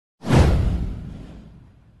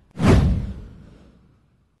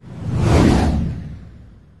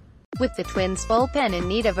With the Twins' bullpen in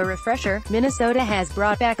need of a refresher, Minnesota has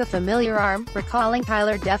brought back a familiar arm, recalling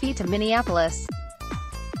Tyler Duffey to Minneapolis.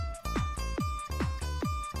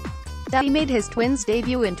 Duffey made his Twins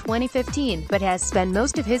debut in 2015, but has spent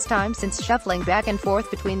most of his time since shuffling back and forth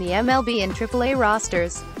between the MLB and AAA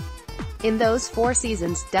rosters. In those 4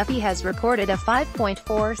 seasons, Duffey has recorded a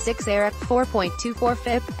 5.46 ERA, 4.24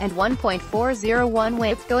 FIP, and 1.401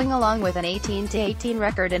 WHIP, going along with an 18-18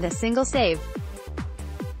 record and a single save.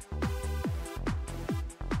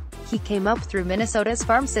 He came up through Minnesota's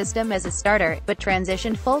farm system as a starter, but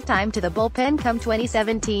transitioned full-time to the bullpen come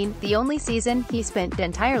 2017, the only season he spent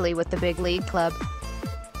entirely with the big league club.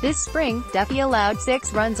 This spring, Duffey allowed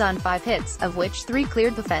 6 runs on 5 hits, of which 3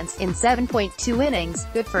 cleared the fence, in 7.2 innings,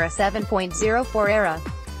 good for a 7.04 ERA.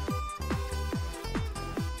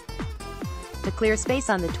 To clear space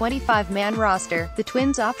on the 25-man roster, the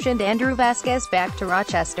Twins optioned Andrew Vazquez back to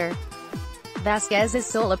Rochester. Vazquez's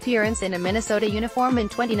sole appearance in a Minnesota uniform in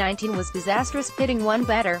 2019 was disastrous, hitting 1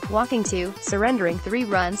 batter, walking 2, surrendering 3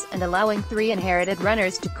 runs, and allowing 3 inherited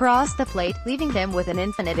runners to cross the plate, leaving them with an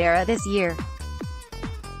infinite ERA this year.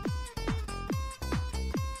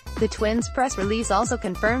 The Twins press release also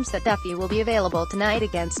confirms that Duffey will be available tonight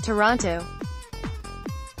against Toronto.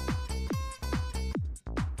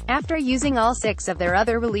 After using all 6 of their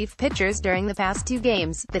other relief pitchers during the past 2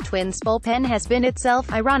 games, the Twins' bullpen has been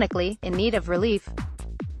itself, ironically, in need of relief.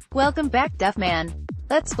 Welcome back, Duffman.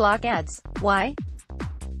 Let's block ads. Why?